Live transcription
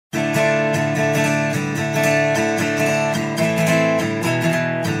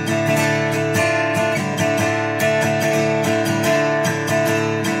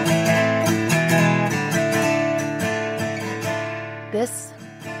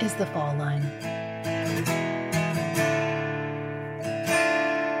is the fall line.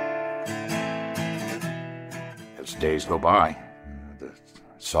 As days go by, the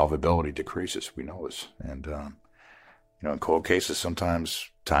solvability decreases. We know this. And, in cold cases, sometimes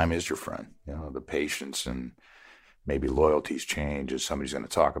time is your friend. The patience and maybe loyalties change as somebody's going to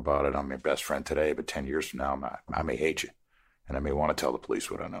talk about it. I'm your best friend today, but 10 years from now, I may hate you. And I may want to tell the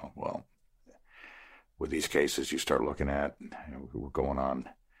police what I know. Well, with these cases, you start looking at, we're going on,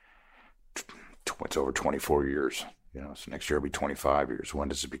 it's over 24 years. So next year will be 25 years. When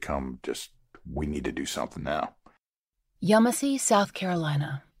does it become just, we need to do something now? Yamasee, South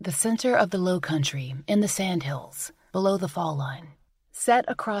Carolina, the center of the Low Country in the Sandhills, below the fall line. Set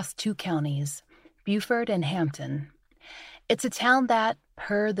across two counties, Beaufort and Hampton. It's a town that,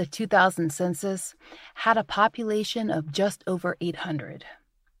 per the 2000 census, had a population of just over 800.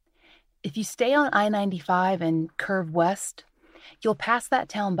 If you stay on I-95 and curve west, you'll pass that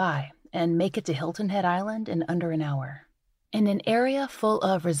town by and make it to Hilton Head Island in under an hour. In an area full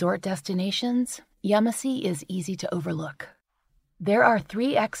of resort destinations, Yamasee is easy to overlook. There are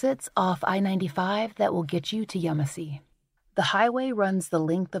 3 exits off I-95 that will get you to Yamasee. The highway runs the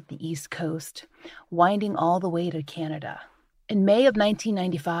length of the East Coast, winding all the way to Canada. In May of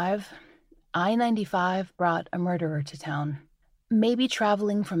 1995, I-95 brought a murderer to town, maybe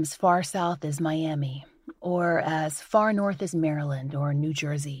traveling from as far south as Miami, or as far north as Maryland or New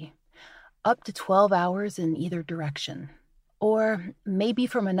Jersey, up to 12 hours in either direction. Or maybe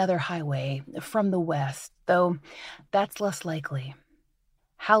from another highway, from the west, though that's less likely.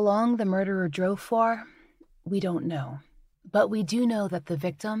 How long the murderer drove for, we don't know. But we do know that the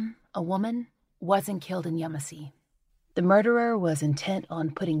victim, a woman, wasn't killed in Yamasee. The murderer was intent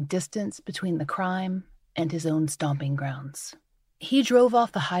on putting distance between the crime and his own stomping grounds. He drove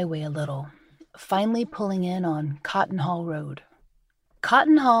off the highway a little, finally pulling in on Cotton Hall Road.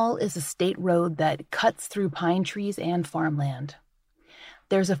 Cotton Hall is a state road that cuts through pine trees and farmland.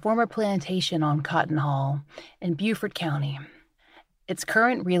 There's a former plantation on Cotton Hall in Beaufort County. Its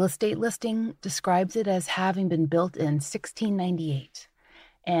current real estate listing describes it as having been built in 1698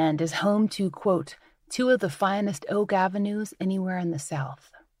 and is home to, quote, 2 of the finest oak avenues anywhere in the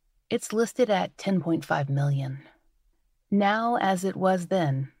South. It's listed at $10.5 million. Now, as it was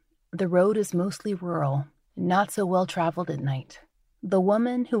then, the road is mostly rural, not so well traveled at night. The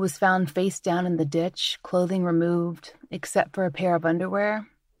woman who was found face down in the ditch, clothing removed, except for a pair of underwear,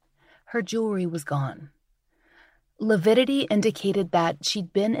 her jewelry was gone. Lividity indicated that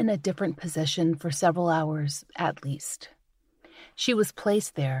she'd been in a different position for several hours, at least. She was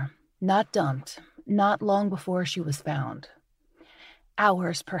placed there, not dumped, not long before she was found.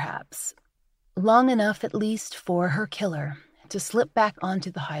 Hours, perhaps. Long enough, at least, for her killer to slip back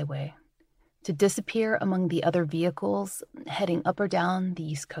onto the highway, to disappear among the other vehicles heading up or down the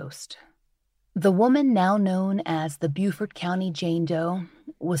East Coast. The woman now known as the Beaufort County Jane Doe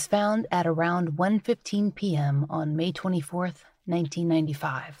was found at around 1:15 p.m. on May 24th,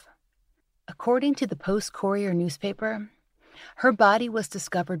 1995. According to the Post-Courier newspaper, her body was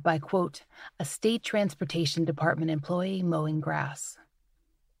discovered by, quote, a state transportation department employee mowing grass.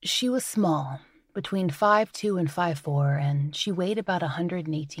 She was small, between 5'2" and 5'4", and she weighed about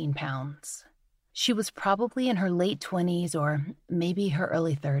 118 pounds. She was probably in her late 20s or maybe her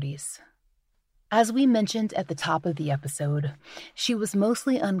early 30s. As we mentioned at the top of the episode, she was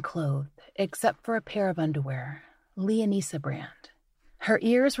mostly unclothed, except for a pair of underwear, Leonisa brand. Her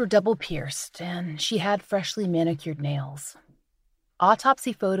ears were double pierced, and she had freshly manicured nails.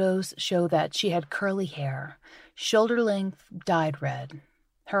 Autopsy photos show that she had curly hair, shoulder length, dyed red.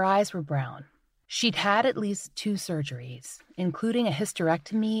 Her eyes were brown. She'd had at least 2 surgeries, including a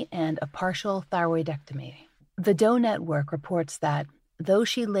hysterectomy and a partial thyroidectomy. The Doe Network reports that, though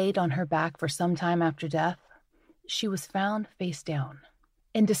she laid on her back for some time after death, she was found face down.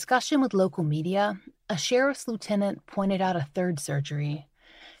 In discussion with local media, a sheriff's lieutenant pointed out a 3rd surgery.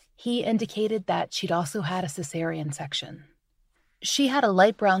 He indicated that she'd also had a cesarean section. She had a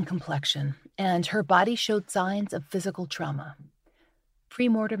light brown complexion, and her body showed signs of physical trauma.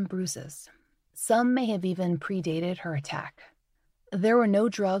 Premortem bruises. Some may have even predated her attack. There were no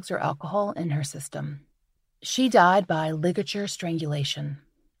drugs or alcohol in her system. She died by ligature strangulation.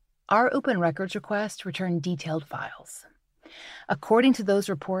 Our open records request returned detailed files. According to those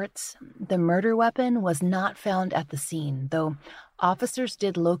reports, the murder weapon was not found at the scene, though officers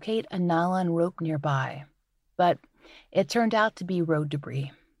did locate a nylon rope nearby. But it turned out to be road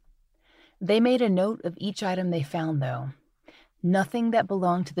debris. They made a note of each item they found, though. Nothing that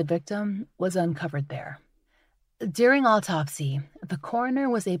belonged to the victim was uncovered there. During autopsy, the coroner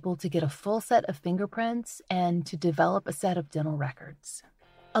was able to get a full set of fingerprints and to develop a set of dental records.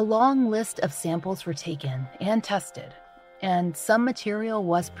 A long list of samples were taken and tested, and some material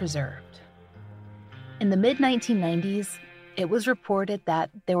was preserved. In the mid-1990s, it was reported that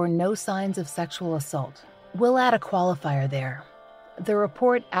there were no signs of sexual assault. We'll add a qualifier there. The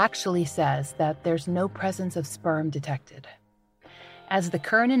report actually says that there's no presence of sperm detected. As the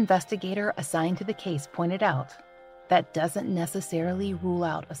current investigator assigned to the case pointed out, that doesn't necessarily rule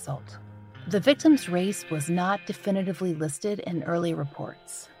out assault. The victim's race was not definitively listed in early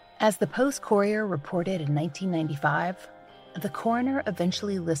reports. As the Post-Courier reported in 1995, the coroner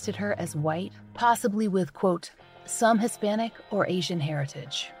eventually listed her as white, possibly with, quote, some Hispanic or Asian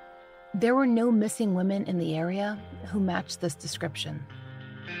heritage. There were no missing women in the area who matched this description.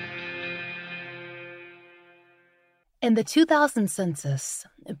 In the 2000 census,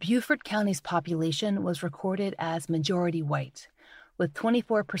 Beaufort County's population was recorded as majority white, with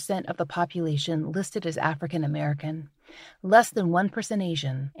 24% of the population listed as African American, less than 1%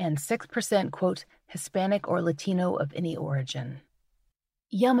 Asian, and 6%, quote, Hispanic or Latino of any origin.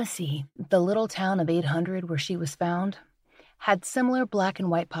 Yamasee, the little town of 800 where she was found, had similar black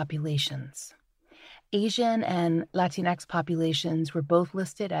and white populations. Asian and Latinx populations were both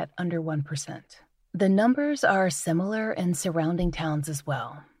listed at under 1%. The numbers are similar in surrounding towns as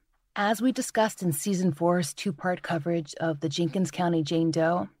well. As we discussed in Season 4's two-part coverage of the Jenkins County Jane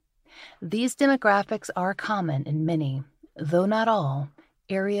Doe, these demographics are common in many, though not all,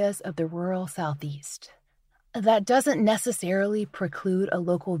 areas of the rural Southeast. That doesn't necessarily preclude a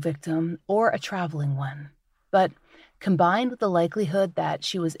local victim or a traveling one, but combined with the likelihood that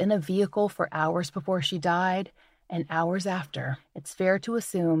she was in a vehicle for hours before she died and hours after, it's fair to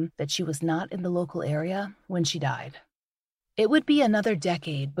assume that she was not in the local area when she died. It would be another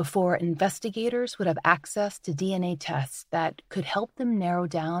decade before investigators would have access to DNA tests that could help them narrow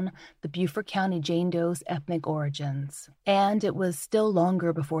down the Beaufort County Jane Doe's ethnic origins, and it was still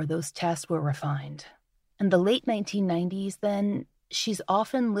longer before those tests were refined. In the late 1990s, then, she's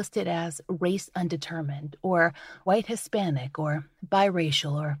often listed as race undetermined, or white Hispanic, or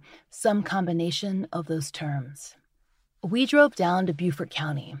biracial, or some combination of those terms. We drove down to Beaufort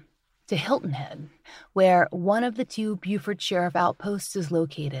County, to Hilton Head, where one of the two Beaufort Sheriff outposts is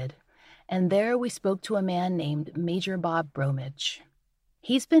located, and there we spoke to a man named Major Bob Bromage.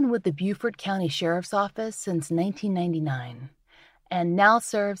 He's been with the Beaufort County Sheriff's Office since 1999, and now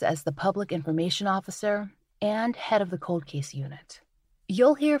serves as the Public Information Officer and head of the Cold Case Unit.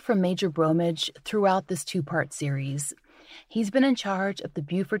 You'll hear from Major Bromage throughout this two-part series. He's been in charge of the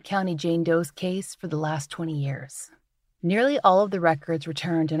Beaufort County Jane Doe's case for the last 20 years. Nearly all of the records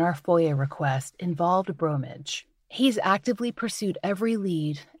returned in our FOIA request involved Bromage. He's actively pursued every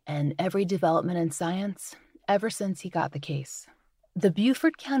lead and every development in science ever since he got the case. The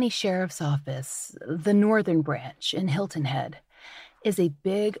Beaufort County Sheriff's Office, the northern branch in Hilton Head, is a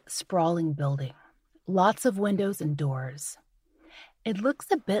big, sprawling building. Lots of windows and doors. It looks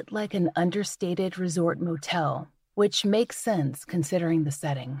a bit like an understated resort motel, which makes sense considering the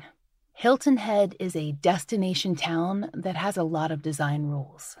setting. Hilton Head is a destination town that has a lot of design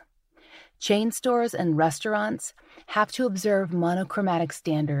rules. Chain stores and restaurants have to observe monochromatic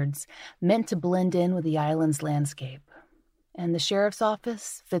standards meant to blend in with the island's landscape, and the sheriff's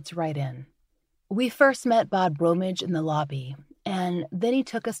office fits right in. We first met Bob Bromage in the lobby, and then he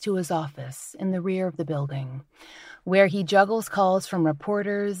took us to his office in the rear of the building, where he juggles calls from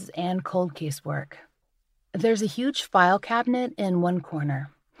reporters and cold case work. There's a huge file cabinet in one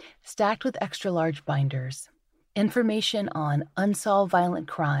corner, stacked with extra-large binders, information on unsolved violent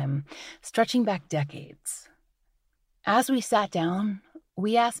crime stretching back decades. As we sat down,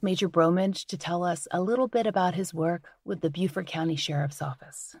 we asked Major Bromage to tell us a little bit about his work with the Beaufort County Sheriff's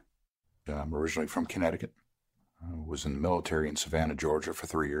Office. I'm originally from Connecticut. I was in the military in Savannah, Georgia for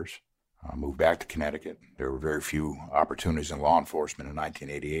 3 years. I moved back to Connecticut. There were very few opportunities in law enforcement in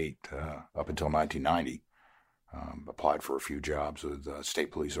 1988 up until 1990. Applied for a few jobs with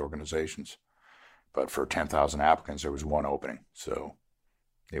state police organizations, but for 10,000 applicants, there was one opening. So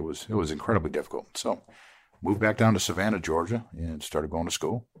it was incredibly difficult. So moved back down to Savannah, Georgia, and started going to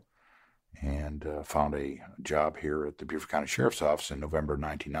school, and found a job here at the Beaufort County Sheriff's Office in November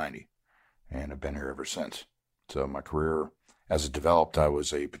 1990, and I've been here ever since. So my career, as it developed, I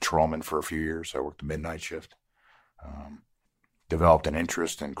was a patrolman for a few years. I worked the midnight shift. Developed an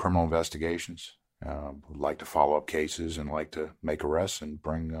interest in criminal investigations. Would like to follow up cases and like to make arrests and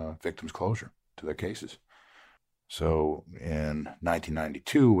bring victims closure to their cases. So in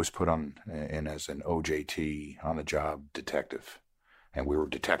 1992, was put in as an OJT, on-the-job detective. And we were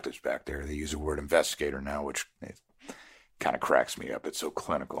detectives back there. They use the word investigator now, which kind of cracks me up. It's so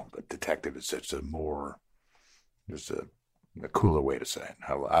clinical. But detective is such a more, just a a cooler way to say it.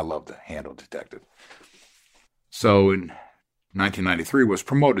 I love to handle detective. So in 1993, was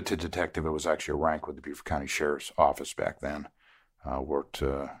promoted to detective. It was actually a rank with the Beaufort County Sheriff's Office back then. Worked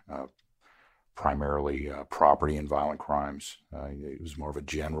primarily property and violent crimes. It was more of a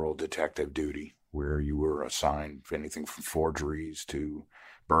general detective duty where you were assigned anything from forgeries to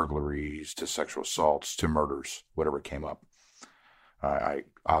burglaries to sexual assaults to murders, whatever came up. I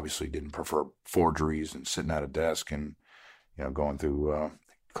obviously didn't prefer forgeries and sitting at a desk and going through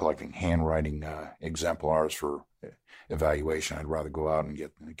collecting handwriting exemplars for evaluation. I'd rather go out and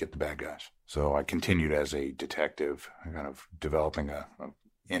get the bad guys. So I continued as a detective, kind of developing a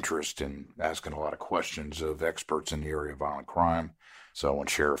interest in asking a lot of questions of experts in the area of violent crime. So when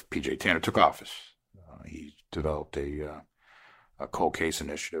Sheriff P.J. Tanner took office, he developed a cold case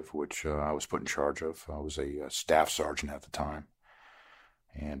initiative, which I was put in charge of. I was a staff sergeant at the time.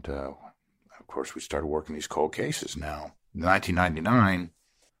 And, of course, we started working these cold cases. Now, in 1999,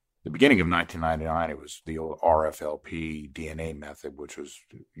 the beginning of 1999, it was the old RFLP DNA method, which was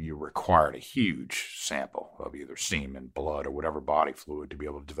you required a huge sample of either semen, blood, or whatever body fluid to be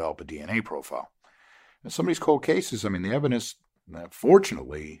able to develop a DNA profile. And some of these cold cases, I mean, the evidence,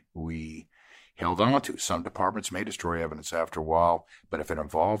 fortunately, we held on to. Some departments may destroy evidence after a while, but if it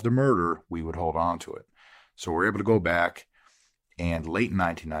involved a murder, we would hold on to it. So we're able to go back, and late in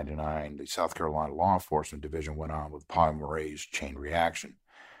 1999, the South Carolina Law Enforcement Division went on with polymerase chain reaction,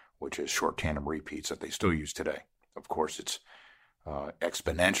 which is short tandem repeats that they still use today. Of course, it's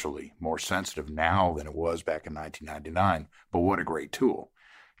exponentially more sensitive now than it was back in 1999, but what a great tool.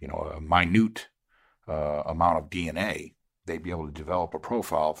 A minute amount of DNA, they'd be able to develop a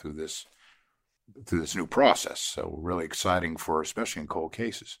profile through this new process. So really exciting especially in cold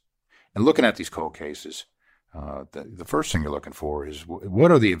cases. And looking at these cold cases, the first thing you're looking for is what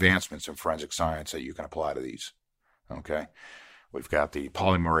are the advancements in forensic science that you can apply to these, okay? We've got the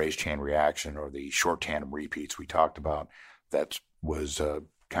polymerase chain reaction or the short tandem repeats we talked about. That was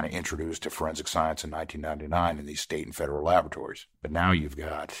kind of introduced to forensic science in 1999 in these state and federal laboratories. But now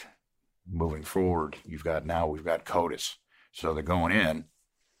moving forward, we've got CODIS. So they're going in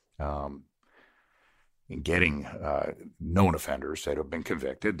and getting known offenders that have been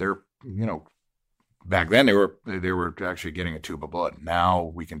convicted. They're, back then they were actually getting a tube of blood. Now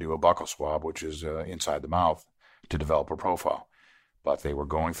we can do a buccal swab, which is inside the mouth, to develop a profile. But they were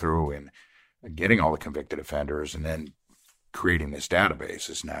going through and getting all the convicted offenders and then creating this database,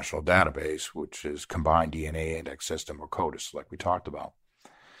 this national database, which is Combined DNA Index System, or CODIS, like we talked about.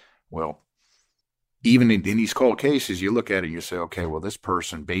 Well, even in these cold cases, you look at it and you say, okay, well, this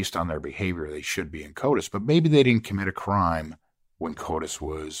person, based on their behavior, they should be in CODIS, but maybe they didn't commit a crime when CODIS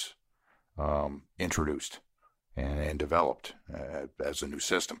was introduced and developed as a new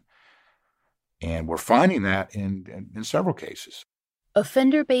system. And we're finding that in several cases.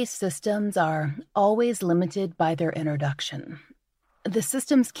 Offender-based systems are always limited by their introduction. The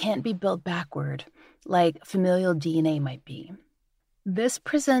systems can't be built backward, like familial DNA might be. This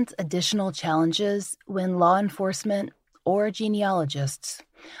presents additional challenges when law enforcement or genealogists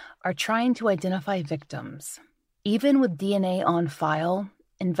are trying to identify victims. Even with DNA on file,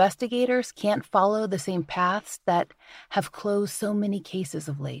 investigators can't follow the same paths that have closed so many cases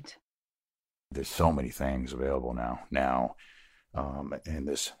of late. There's so many things available now. In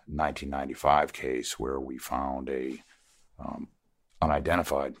this 1995 case where we found a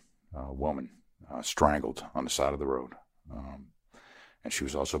unidentified woman strangled on the side of the road, and she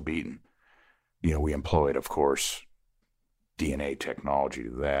was also beaten. We employed, of course, DNA technology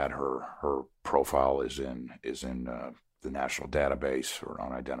to that. Her profile is in the national database for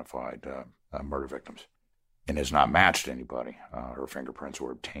unidentified murder victims, and has not matched anybody. Her fingerprints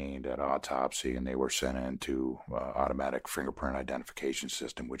were obtained at autopsy, and they were sent into automatic fingerprint identification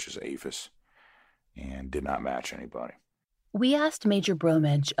system, which is AFIS, and did not match anybody. We asked Major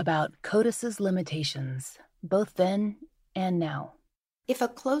Bromage about CODIS's limitations, both then and now. If a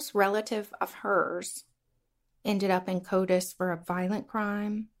close relative of hers ended up in CODIS for a violent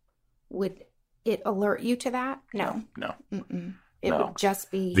crime, would it alert you to that? No. It would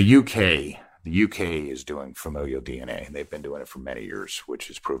just be... The UK is doing familial DNA, and they've been doing it for many years, which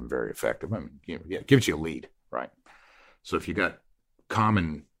has proven very effective. I mean, it gives you a lead, right? So if you got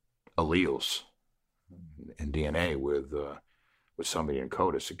common alleles in DNA with somebody in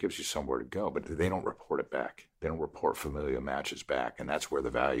CODIS, it gives you somewhere to go, but they don't report it back. They don't report familial matches back, and that's where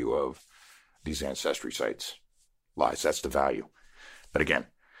the value of these ancestry sites lies. That's the value. But again,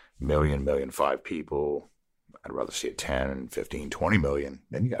 1.5 million people, I'd rather see it 10, 15, 20 million.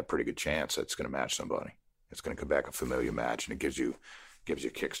 Then you got a pretty good chance that's going to match somebody. It's going to come back a familiar match, and it gives you a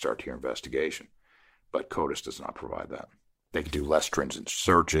kickstart to your investigation. But CODIS does not provide that. they can do less stringent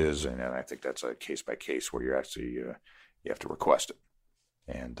searches, and I think that's a case by case where you're actually you have to request it,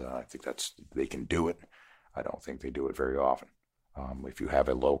 and I think they can do it. I don't think they do it very often. If you have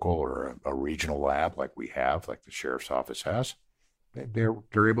a local or a regional lab like we have, like the sheriff's office has,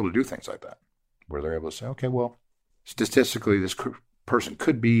 they're able to do things like that, where they're able to say, okay, well, statistically, this person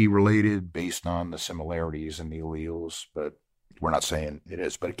could be related based on the similarities in the alleles, but we're not saying it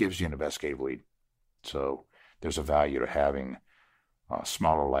is, but it gives you an investigative lead. So there's a value to having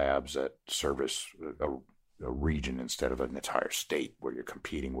smaller labs that service a region instead of an entire state where you're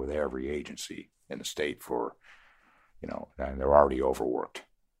competing with every agency in the state for, and they're already overworked.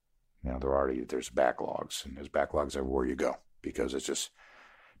 There's backlogs, and there's backlogs everywhere you go because it's just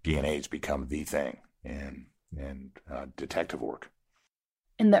DNA's become the thing in detective work.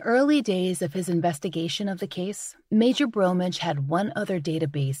 In the early days of his investigation of the case, Major Bromage had one other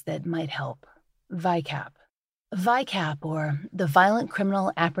database that might help: VICAP. VICAP, or the Violent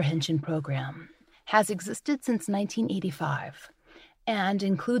Criminal Apprehension Program, has existed since 1985 and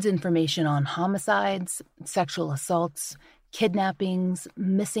includes information on homicides, sexual assaults, kidnappings,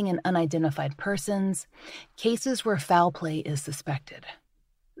 missing and unidentified persons, cases where foul play is suspected.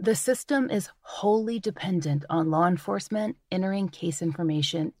 The system is wholly dependent on law enforcement entering case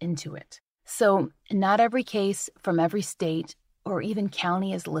information into it. So not every case from every state or even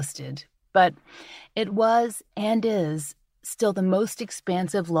county is listed, but it was and is still the most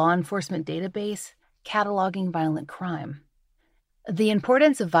expansive law enforcement database cataloging violent crime. The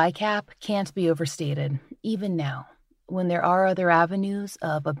importance of VICAP can't be overstated, even now, when there are other avenues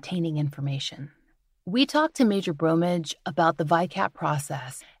of obtaining information. We talked to Major Bromage about the VICAP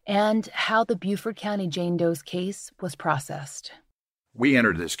process and how the Beaufort County Jane Doe's case was processed. We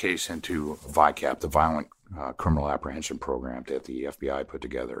entered this case into VICAP, the Violent Criminal Apprehension Program that the FBI put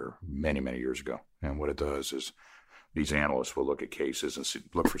together many, many years ago. And what it does is these analysts will look at cases and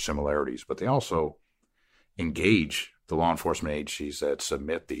look for similarities, but they also engage the law enforcement agencies that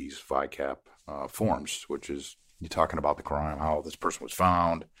submit these VICAP forms, which is you're talking about the crime, how this person was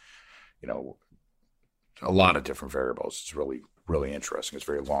found, a lot of different variables. It's really, really interesting. It's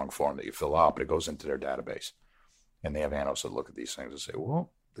a very long form that you fill out, but it goes into their database. And they have analysts that look at these things and say,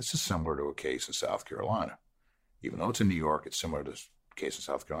 well, this is similar to a case in South Carolina. Even though it's in New York, it's similar to a case in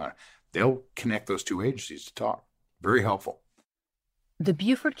South Carolina. They'll connect those two agencies to talk. Very helpful. The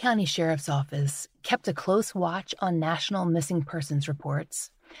Beaufort County Sheriff's Office kept a close watch on national missing persons reports,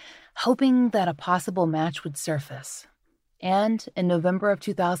 hoping that a possible match would surface. And in November of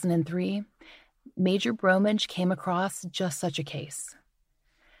 2003, Major Bromage came across just such a case.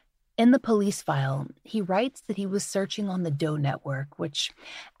 In the police file, he writes that he was searching on the Doe Network, which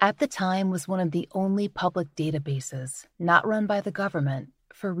at the time was one of the only public databases not run by the government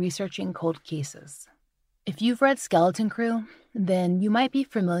for researching cold cases. If you've read Skeleton Crew, then you might be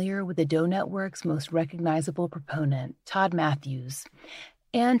familiar with the Doe Network's most recognizable proponent, Todd Matthews,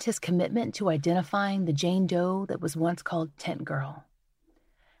 and his commitment to identifying the Jane Doe that was once called Tent Girl.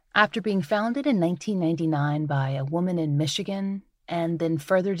 After being founded in 1999 by a woman in Michigan and then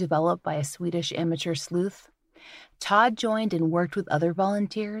further developed by a Swedish amateur sleuth, Todd joined and worked with other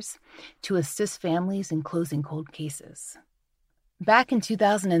volunteers to assist families in closing cold cases. Back in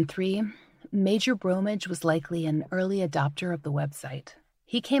 2003, Major Bromage was likely an early adopter of the website.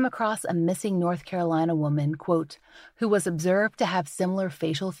 He came across a missing North Carolina woman, quote, who was observed to have similar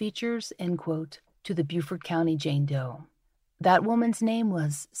facial features, end quote, to the Beaufort County Jane Doe. That woman's name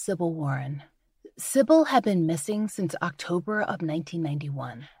was Sybil Warren. Sybil had been missing since October of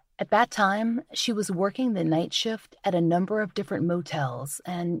 1991. At that time, she was working the night shift at a number of different motels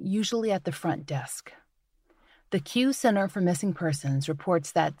and usually at the front desk. The Q Center for Missing Persons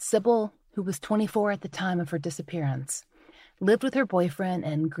reports that Sybil, who was 24 at the time of her disappearance, lived with her boyfriend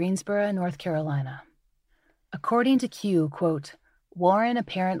in Greensboro, North Carolina. According to Q, quote, Warren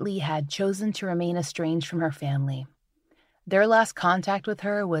apparently had chosen to remain estranged from her family. Their last contact with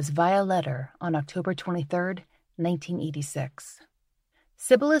her was via letter on October 23, 1986.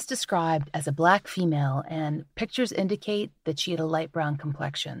 Sybil is described as a black female, and pictures indicate that she had a light brown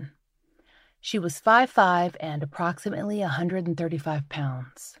complexion. She was 5'5" and approximately 135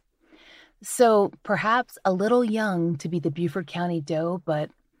 pounds. So perhaps a little young to be the Beaufort County Doe, but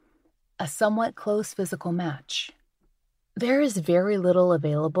a somewhat close physical match. There is very little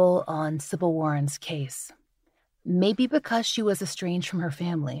available on Sybil Warren's case. Maybe because she was estranged from her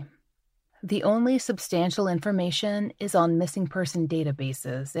family. The only substantial information is on missing person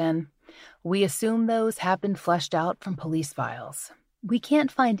databases, and we assume those have been fleshed out from police files. We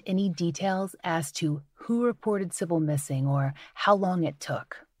can't find any details as to who reported Sybil missing or how long it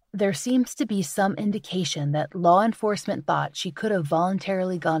took. There seems to be some indication that law enforcement thought she could have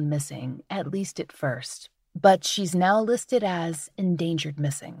voluntarily gone missing, at least at first, but she's now listed as endangered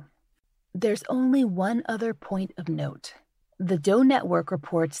missing. There's only one other point of note. The Doe Network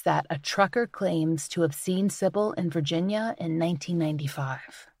reports that a trucker claims to have seen Sybil in Virginia in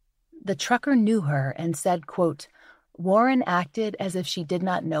 1995. The trucker knew her and said, quote, Warren acted as if she did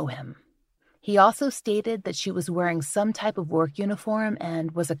not know him. He also stated that she was wearing some type of work uniform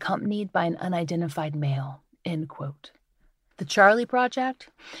and was accompanied by an unidentified male, end quote. The Charlie Project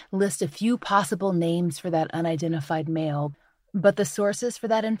lists a few possible names for that unidentified male, but the sources for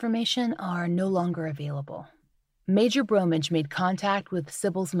that information are no longer available. Major Bromage made contact with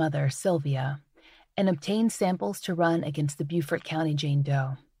Sybil's mother, Sylvia, and obtained samples to run against the Beaufort County Jane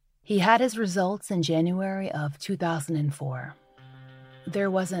Doe. He had his results in January of 2004.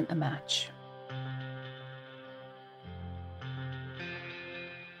 There wasn't a match.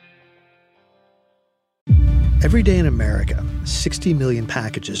 Every day in America, 60 million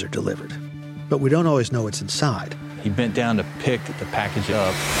packages are delivered, but we don't always know what's inside. He bent down to pick the package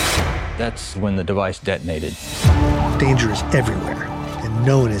up. That's when the device detonated. Danger is everywhere, and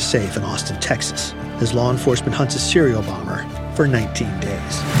no one is safe in Austin, Texas, as law enforcement hunts a serial bomber for 19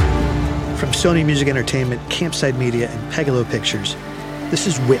 days. From Sony Music Entertainment, Campside Media, and Pegalo Pictures, this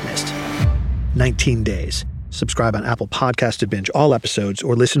is Witnessed. 19 Days. Subscribe on Apple Podcasts to binge all episodes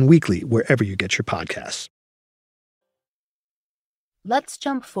or listen weekly wherever you get your podcasts. Let's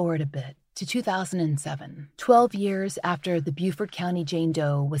jump forward a bit to 2007, 12 years after the Beaufort County Jane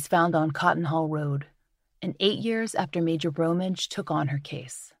Doe was found on Cotton Hall Road, and 8 years after Major Bromage took on her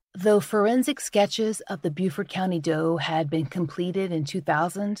case. Though forensic sketches of the Beaufort County Doe had been completed in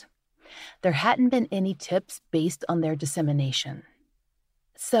 2000, there hadn't been any tips based on their dissemination.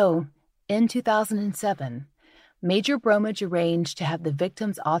 So, in 2007, Major Bromage arranged to have the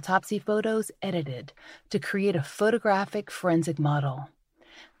victim's autopsy photos edited to create a photographic forensic model.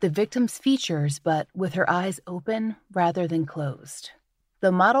 The victim's features, but with her eyes open rather than closed.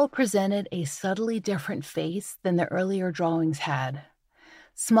 The model presented a subtly different face than the earlier drawings had.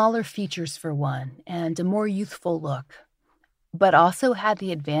 Smaller features for one, and a more youthful look, but also had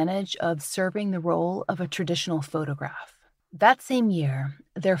the advantage of serving the role of a traditional photograph. That same year,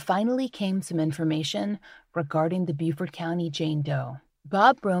 there finally came some information regarding the Beaufort County Jane Doe.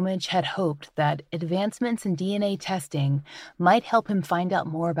 Bob Bromage had hoped that advancements in DNA testing might help him find out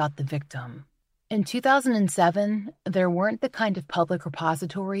more about the victim. In 2007, there weren't the kind of public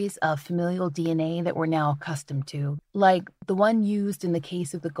repositories of familial DNA that we're now accustomed to, like the one used in the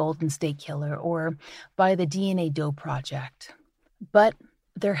case of the Golden State Killer or by the DNA Doe Project. But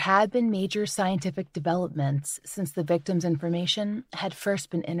there had been major scientific developments since the victim's information had first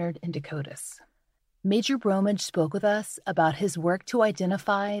been entered into CODIS. Major Bromage spoke with us about his work to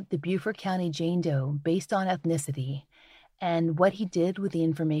identify the Beaufort County Jane Doe based on ethnicity and what he did with the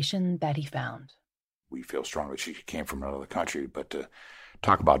information that he found. We feel strongly she came from another country, but to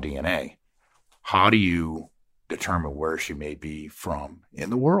talk about DNA, how do you determine where she may be from in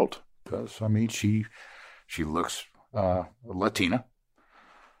the world? Because, I mean, she looks Latina.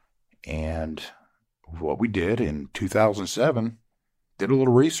 And what we did in 2007, did a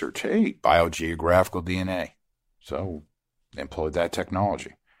little research. Hey, biogeographical DNA. So employed that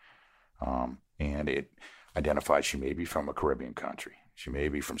technology. And it identified she may be from a Caribbean country. She may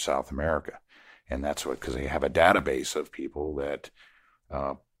be from South America. And that's what, because they have a database of people that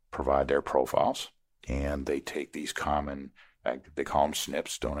provide their profiles. And they take these common, they call them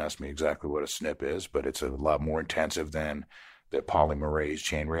SNPs. Don't ask me exactly what a SNP is, but it's a lot more intensive than the polymerase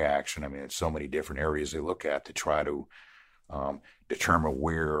chain reaction. I mean, it's so many different areas they look at to try to determine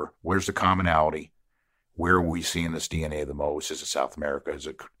where's the commonality, where are we seeing this DNA the most? Is it South America? Is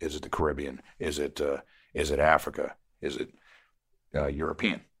it the Caribbean? Is it Africa? Is it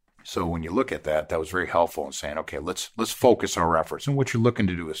European? So when you look at that, that was very helpful in saying, okay, let's focus our efforts. And what you're looking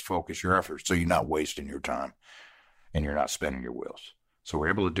to do is focus your efforts so you're not wasting your time and you're not spinning your wheels. So we're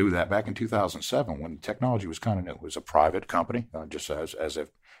able to do that back in 2007 when technology was kind of new. It was a private company, just as if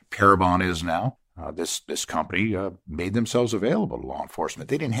Parabon is now. This company made themselves available to law enforcement.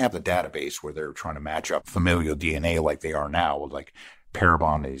 They didn't have the database where they're trying to match up familial DNA like they are now with like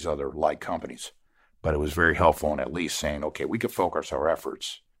Parabon and these other like companies. But it was very helpful in at least saying, okay, we could focus our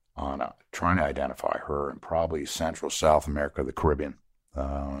efforts on trying to identify her in probably Central, South America, the Caribbean,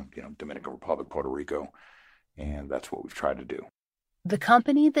 Dominican Republic, Puerto Rico, and that's what we've tried to do. The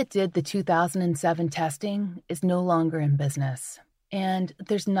company that did the 2007 testing is no longer in business, and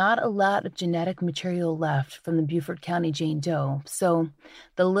there's not a lot of genetic material left from the Beaufort County Jane Doe, so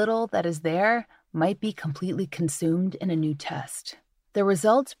the little that is there might be completely consumed in a new test. The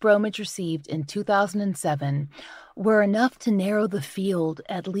results Bromage received in 2007 were enough to narrow the field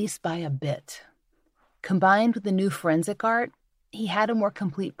at least by a bit. Combined with the new forensic art, he had a more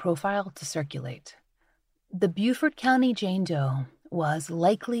complete profile to circulate. The Beaufort County Jane Doe was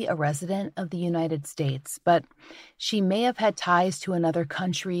likely a resident of the United States, but she may have had ties to another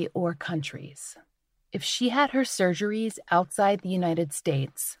country or countries. If she had her surgeries outside the United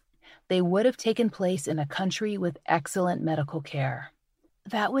States, they would have taken place in a country with excellent medical care.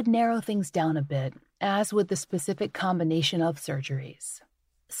 That would narrow things down a bit, as would the specific combination of surgeries.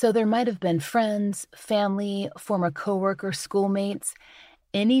 So there might have been friends, family, former coworkers, schoolmates,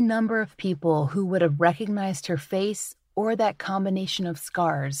 any number of people who would have recognized her face or that combination of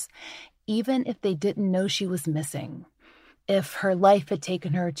scars, even if they didn't know she was missing, if her life had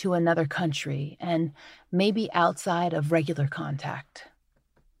taken her to another country and maybe outside of regular contact.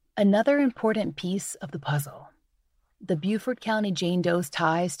 Another important piece of the puzzle. The Beaufort County Jane Doe's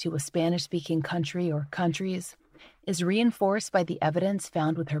ties to a Spanish-speaking country or countries is reinforced by the evidence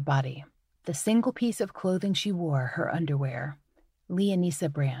found with her body. The single piece of clothing she wore, her underwear,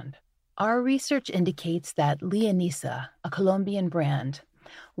 Leonisa brand. Our research indicates that Leonisa, a Colombian brand,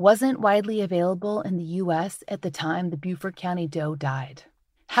 wasn't widely available in the U.S. at the time the Beaufort County Doe died.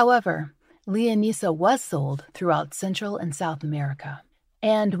 However, Leonisa was sold throughout Central and South America.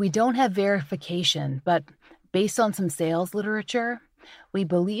 And we don't have verification, but based on some sales literature, we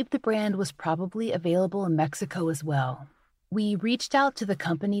believe the brand was probably available in Mexico as well. We reached out to the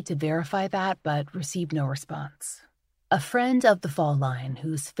company to verify that, but received no response. A friend of the Fall line,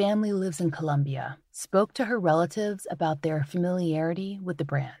 whose family lives in Colombia, spoke to her relatives about their familiarity with the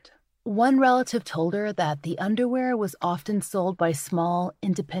brand. One relative told her that the underwear was often sold by small,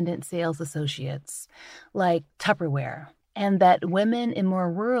 independent sales associates, like Tupperware, and that women in more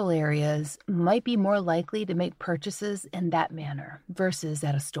rural areas might be more likely to make purchases in that manner versus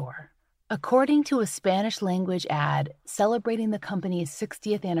at a store. According to a Spanish-language ad celebrating the company's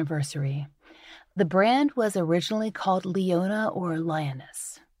 60th anniversary, the brand was originally called Leona or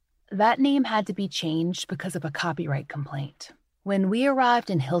Lioness. That name had to be changed because of a copyright complaint. When we arrived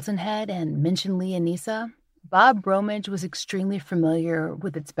in Hilton Head and mentioned Leonisa, Bob Bromage was extremely familiar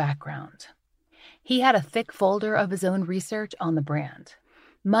with its background. He had a thick folder of his own research on the brand.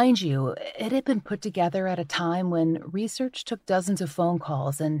 Mind you, it had been put together at a time when research took dozens of phone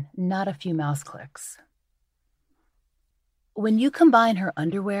calls and not a few mouse clicks. When you combine her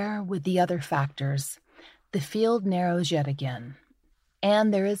underwear with the other factors, the field narrows yet again.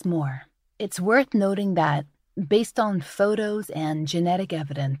 And there is more. It's worth noting that, based on photos and genetic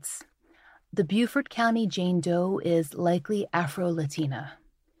evidence, the Beaufort County Jane Doe is likely Afro-Latina.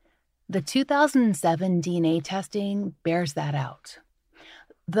 The 2007 DNA testing bears that out.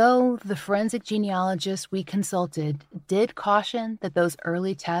 Though the forensic genealogists we consulted did caution that those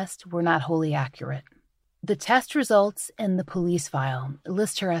early tests were not wholly accurate. The test results in the police file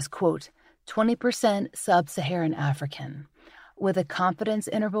list her as, quote, 20% sub-Saharan African, with a confidence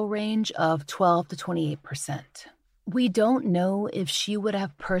interval range of 12 to 28%. We don't know if she would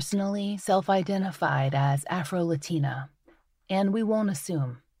have personally self-identified as Afro-Latina, and we won't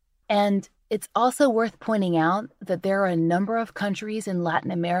assume. And it's also worth pointing out that there are a number of countries in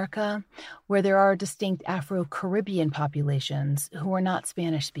Latin America where there are distinct Afro-Caribbean populations who are not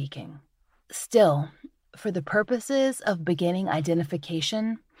Spanish-speaking. Still, for the purposes of beginning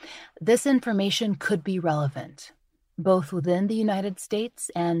identification, this information could be relevant, both within the United States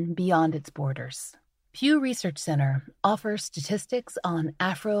and beyond its borders. Pew Research Center offers statistics on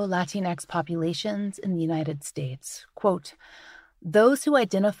Afro-Latinx populations in the United States. Quote, those who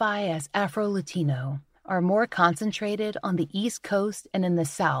identify as Afro-Latino are more concentrated on the East Coast and in the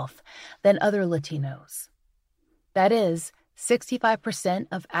South than other Latinos. That is, 65%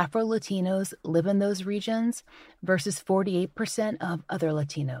 of Afro-Latinos live in those regions versus 48% of other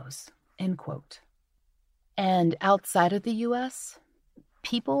Latinos, end quote. And outside of the U.S.,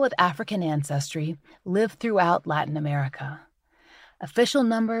 people with African ancestry live throughout Latin America. Official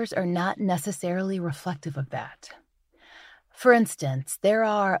numbers are not necessarily reflective of that. For instance, there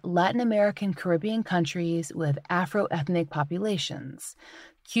are Latin American Caribbean countries with Afro-ethnic populations,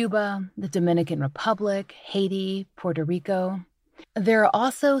 Cuba, the Dominican Republic, Haiti, Puerto Rico. There are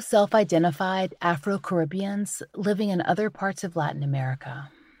also self-identified Afro-Caribbeans living in other parts of Latin America.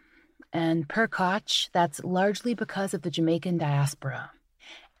 And per Koch, that's largely because of the Jamaican diaspora.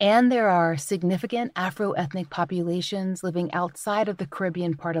 And there are significant Afro-ethnic populations living outside of the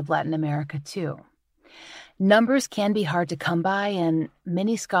Caribbean part of Latin America, too. Numbers can be hard to come by, and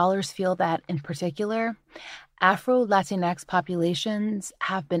many scholars feel that, in particular, Afro-Latinx populations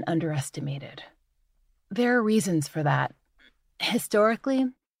have been underestimated. There are reasons for that, Historically,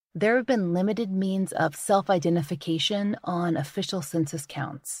 there have been limited means of self-identification on official census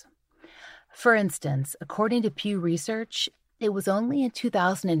counts. For instance, according to Pew Research, it was only in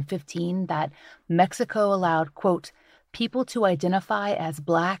 2015 that Mexico allowed, quote, people to identify as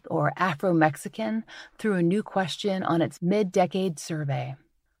Black or Afro-Mexican through a new question on its mid-decade survey.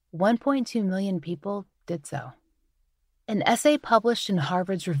 1.2 million people did so. An essay published in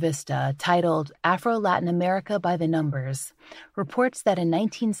Harvard's Revista titled Afro-Latin America by the Numbers reports that in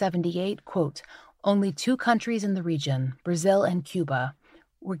 1978, quote, only 2 countries in the region, Brazil and Cuba,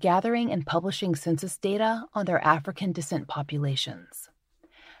 were gathering and publishing census data on their African descent populations.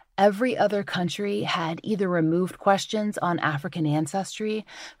 Every other country had either removed questions on African ancestry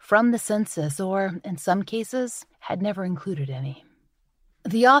from the census or, in some cases, had never included any.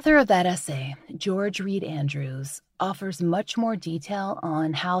 The author of that essay, George Reed Andrews, offers much more detail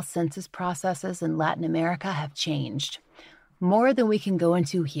on how census processes in Latin America have changed, more than we can go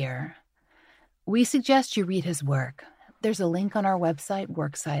into here. We suggest you read his work. There's a link on our website,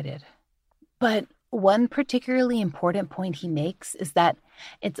 Works Cited. But one particularly important point he makes is that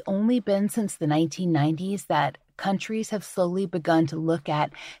it's only been since the 1990s that countries have slowly begun to look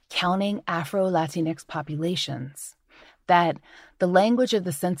at counting Afro-Latinx populations. That the language of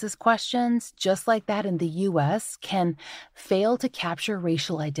the census questions, just like that in the U.S., can fail to capture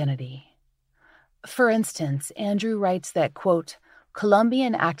racial identity. For instance, Andrew writes that, quote,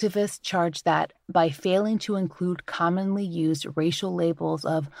 Colombian activists charge that by failing to include commonly used racial labels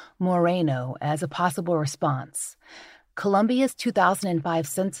of Moreno as a possible response, Colombia's 2005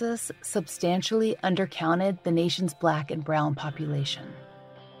 census substantially undercounted the nation's Black and brown population.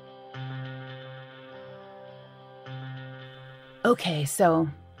 Okay, so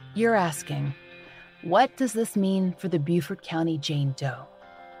you're asking, what does this mean for the Beaufort County Jane Doe?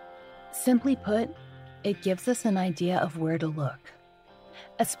 Simply put, it gives us an idea of where to look,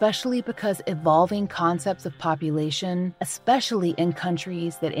 especially because evolving concepts of population, especially in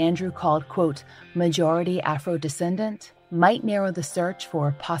countries that Andrew called, quote, majority Afro-descendant, might narrow the search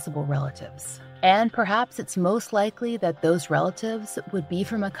for possible relatives. And perhaps it's most likely that those relatives would be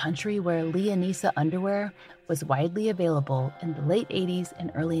from a country where Leonisa underwear was widely available in the late 80s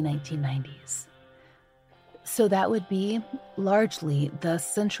and early 1990s. So that would be, largely, the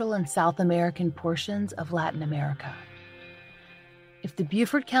Central and South American portions of Latin America. If the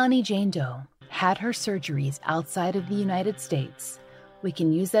Beaufort County Jane Doe had her surgeries outside of the United States, we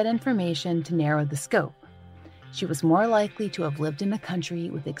can use that information to narrow the scope. She was more likely to have lived in a country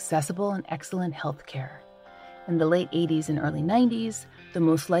with accessible and excellent health care. In the late 80s and early 90s, the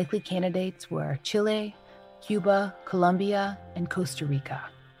most likely candidates were Chile, Cuba, Colombia, and Costa Rica.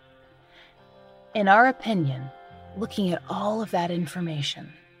 In our opinion, looking at all of that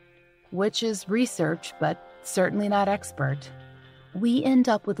information, which is research but certainly not expert, we end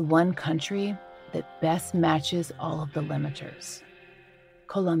up with one country that best matches all of the limiters: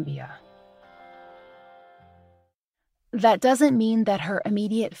 Colombia. That doesn't mean that her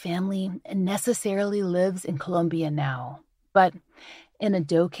immediate family necessarily lives in Colombia now, but in a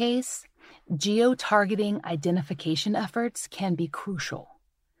Doe case, geo-targeting identification efforts can be crucial.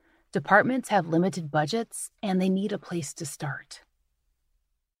 Departments have limited budgets, and they need a place to start.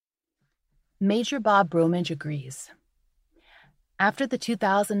 Major Bob Bromage agrees. After the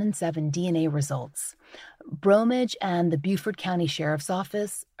 2007 DNA results, Bromage and the Beaufort County Sheriff's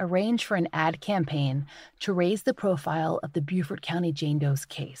Office arranged for an ad campaign to raise the profile of the Beaufort County Jane Doe's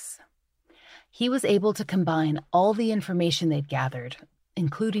case. He was able to combine all the information they'd gathered,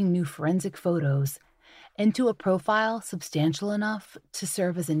 including new forensic photos, into a profile substantial enough to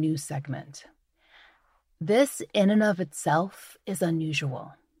serve as a news segment. This, in and of itself, is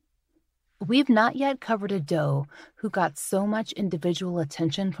unusual. We've not yet covered a Doe who got so much individual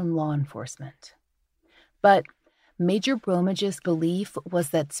attention from law enforcement. But Major Bromage's belief was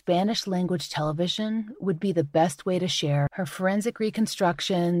that Spanish-language television would be the best way to share her forensic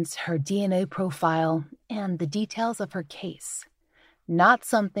reconstructions, her DNA profile, and the details of her case, not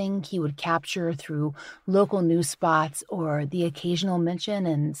something he would capture through local news spots or the occasional mention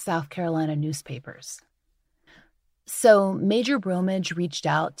in South Carolina newspapers. So Major Bromage reached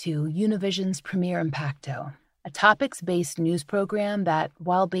out to Univision's Premier Impacto, a topics-based news program that,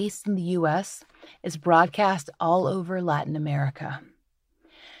 while based in the U.S., is broadcast all over Latin America.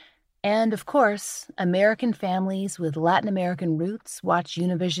 And, of course, American families with Latin American roots watch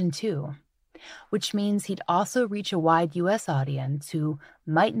Univision too, which means he'd also reach a wide U.S. audience who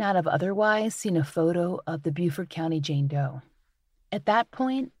might not have otherwise seen a photo of the Beaufort County Jane Doe. At that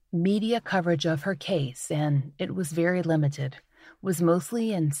point, media coverage of her case, and it was very limited, was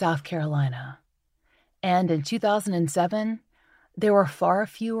mostly in South Carolina. And in 2007, There were far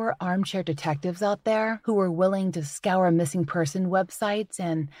fewer armchair detectives out there who were willing to scour missing person websites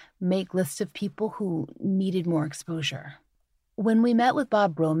and make lists of people who needed more exposure. When we met with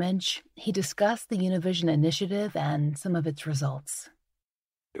Bob Bromage, he discussed the Univision initiative and some of its results.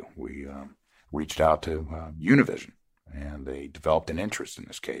 We reached out to Univision, and they developed an interest in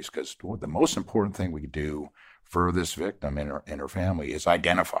this case because the most important thing we could do for this victim and her family is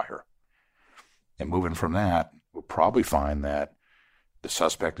identify her. And moving from that, we'll probably find that the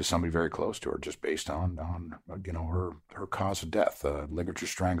suspect is somebody very close to her, just based on her cause of death, ligature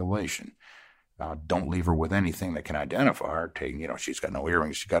strangulation. Don't leave her with anything that can identify her. She's got no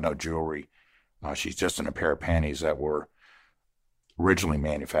earrings, she's got no jewelry. She's just in a pair of panties that were originally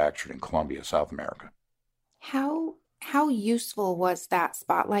manufactured in Colombia, South America. How useful was that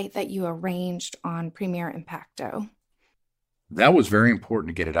spotlight that you arranged on Premier Impacto? That was very important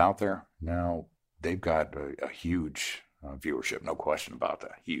to get it out there. Now, they've got a huge viewership, no question about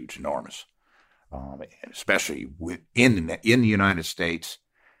that. Huge, enormous. Especially in the United States,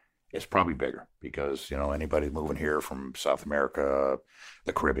 it's probably bigger because, anybody moving here from South America,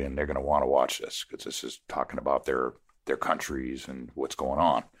 the Caribbean, they're going to want to watch this because this is talking about their countries and what's going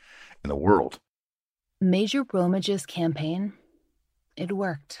on in the world. Major Bromage's campaign, it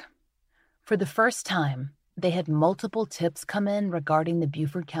worked. For the first time, they had multiple tips come in regarding the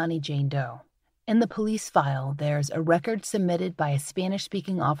Beaufort County Jane Doe. In the police file, there's a record submitted by a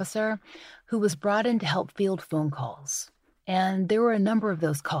Spanish-speaking officer who was brought in to help field phone calls. And there were a number of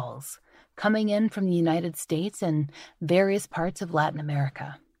those calls coming in from the United States and various parts of Latin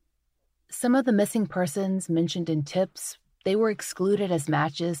America. Some of the missing persons mentioned in tips, they were excluded as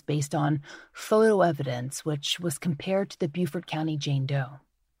matches based on photo evidence, which was compared to the Beaufort County Jane Doe.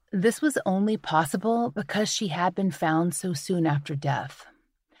 This was only possible because she had been found so soon after death.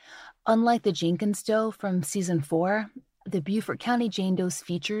 Unlike the Jenkins Doe from Season 4, the Beaufort County Jane Doe's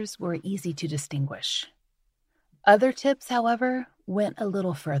features were easy to distinguish. Other tips, however, went a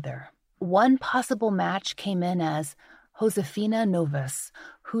little further. One possible match came in as Josefina Novas,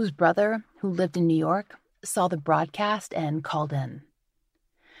 whose brother, who lived in New York, saw the broadcast and called in.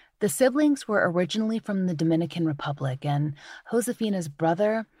 The siblings were originally from the Dominican Republic, and Josefina's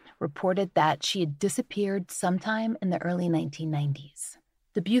brother reported that she had disappeared sometime in the early 1990s.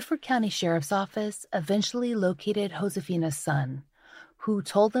 The Beaufort County Sheriff's Office eventually located Josefina's son, who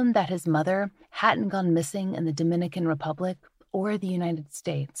told them that his mother hadn't gone missing in the Dominican Republic or the United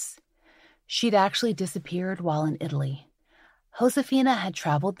States. She'd actually disappeared while in Italy. Josefina had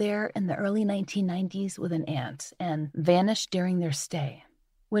traveled there in the early 1990s with an aunt and vanished during their stay.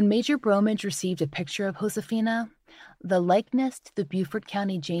 When Major Bromage received a picture of Josefina, the likeness to the Beaufort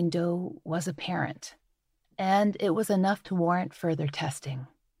County Jane Doe was apparent, and it was enough to warrant further testing.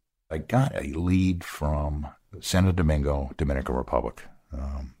 I got a lead from Santo Domingo, Dominican Republic,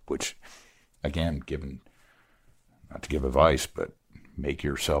 which, again, not to give advice, but make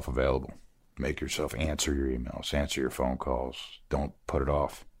yourself available. Make yourself answer your emails, answer your phone calls. Don't put it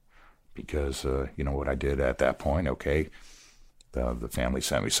off. Because, what I did at that point, okay, the family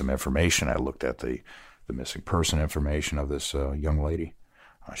sent me some information. I looked at the missing person information of this young lady.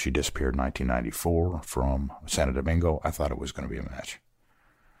 She disappeared in 1994 from Santo Domingo. I thought it was going to be a match.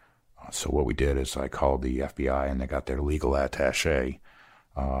 So what we did is I called the FBI, and they got their legal attaché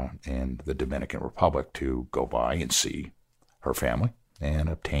in the Dominican Republic to go by and see her family and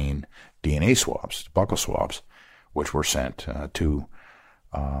obtain DNA swabs, buccal swabs, which were sent to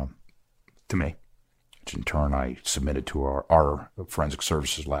me, which in turn I submitted to our forensic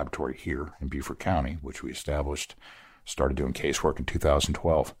services laboratory here in Beaufort County, which we started doing casework in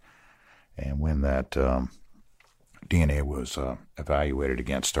 2012. And when that DNA was evaluated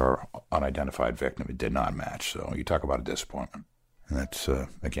against our unidentified victim, it did not match. So you talk about a disappointment. And that's,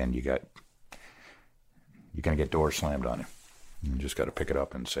 again, you're going to get doors slammed on you. You just got to pick it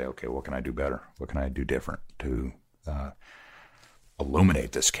up and say, okay, what can I do better? What can I do different to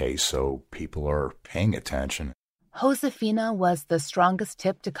illuminate this case so people are paying attention? Josefina was the strongest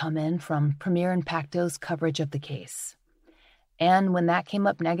tip to come in from Premier Impacto's coverage of the case. And when that came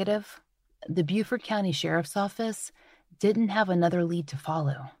up negative, the Beaufort County Sheriff's Office didn't have another lead to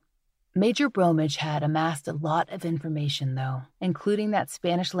follow. Major Bromage had amassed a lot of information, though, including that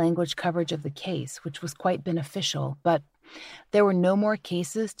Spanish language coverage of the case, which was quite beneficial, but there were no more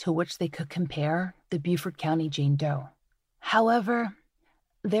cases to which they could compare the Beaufort County Jane Doe. However,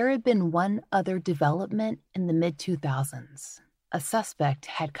 there had been one other development in the mid-2000s. A suspect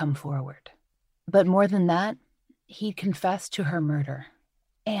had come forward. But more than that, he'd confessed to her murder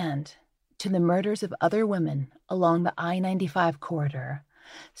and to the murders of other women along the I-95 corridor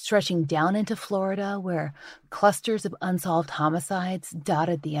stretching down into Florida where clusters of unsolved homicides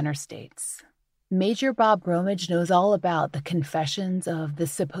dotted the interstates. Major Bob Bromage knows all about the confessions of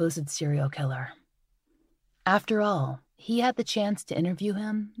this supposed serial killer. After all, he had the chance to interview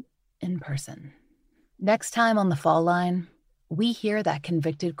him in person. Next time on The Fall Line, we hear that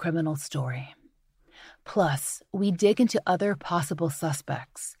convicted criminal's story. Plus, we dig into other possible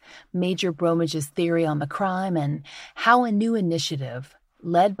suspects, Major Bromage's theory on the crime, and how a new initiative,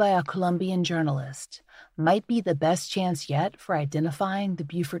 led by a Colombian journalist, might be the best chance yet for identifying the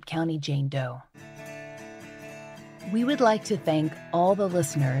Beaufort County Jane Doe. We would like to thank all the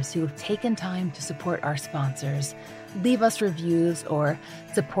listeners who have taken time to support our sponsors, leave us reviews, or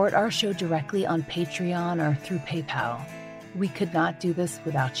support our show directly on Patreon or through PayPal. We could not do this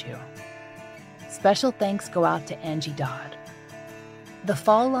without you. Special thanks go out to Angie Dodd. The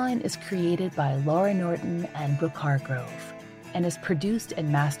Fall Line is created by Laura Norton and Brooke Hargrove and is produced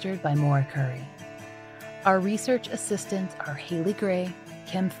and mastered by Maura Curry. Our research assistants are Haley Gray,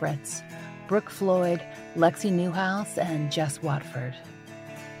 Kim Fritz, Brooke Floyd, Lexi Newhouse, and Jess Watford.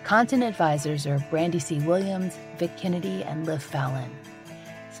 Content advisors are Brandy C. Williams, Vic Kennedy, and Liv Fallon.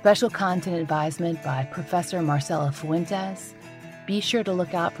 Special content advisement by Professor Marcela Fuentes. Be sure to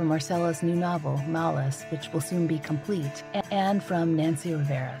look out for Marcela's new novel, Malice, which will soon be complete, and from Nancy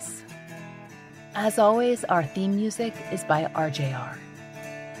Riveras. As always, our theme music is by RJR.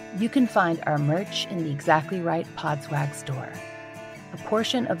 You can find our merch in the Exactly Right Podswag store. A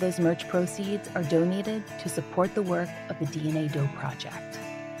portion of those merch proceeds are donated to support the work of the DNA Doe Project.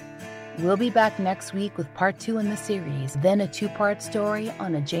 We'll be back next week with part 2 in the series, then a 2-part story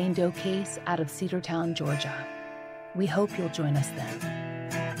on a Jane Doe case out of Cedartown, Georgia. We hope you'll join us then.